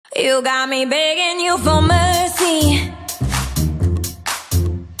You got me begging you for mercy.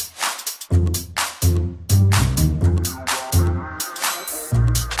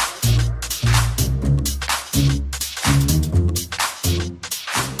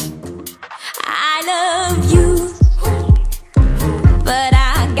 I love you, but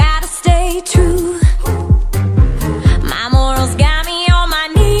I gotta stay true. My morals got me on my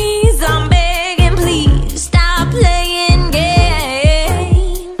knees. I'm begging, please stop playing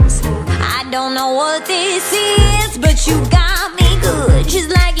games. I don't know what this is, but you got me good, just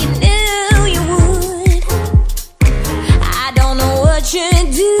like you knew you would. I don't know what you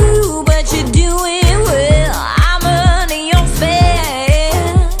do, but you do it well. I'm under your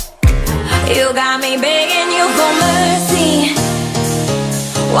spell. You got me begging you for mercy.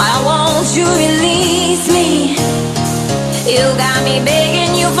 Why won't you release me? You got me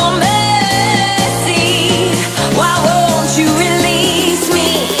begging you for mercy. Why won't you release me?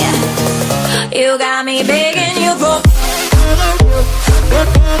 You got me begging you for.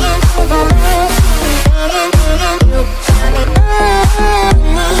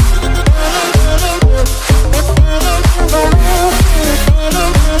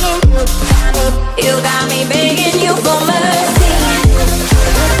 You got me begging you for mercy.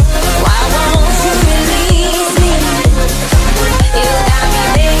 Why won't you release me? You got me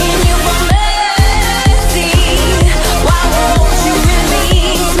begging you for mercy. Why won't you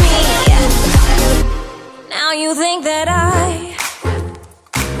release me? Now you think that I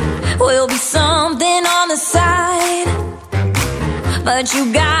will be something on the side, but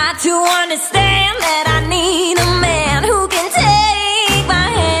you got to understand that I need a man who can take my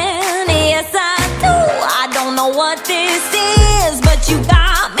hand. Yes, I do. I don't know what this is, but you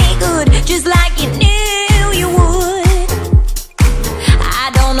got me good, just like you knew you would. I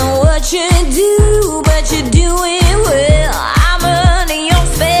don't know what you do, but you do it well. I'm under your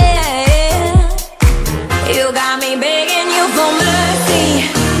spell. You got me begging you for mercy.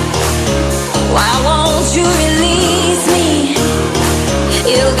 Why won't you release me?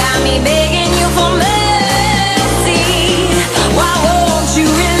 You got me begging you for mercy. Why won't you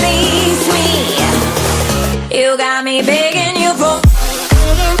release me? You got me begging you for.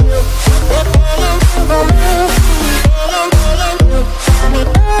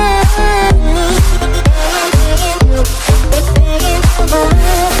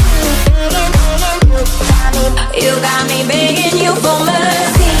 You got me begging you for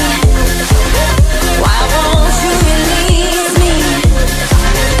mercy. Why won't you release me?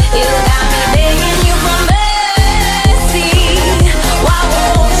 You got me begging you for mercy. Why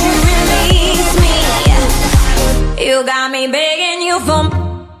won't you release me? You got me begging you for.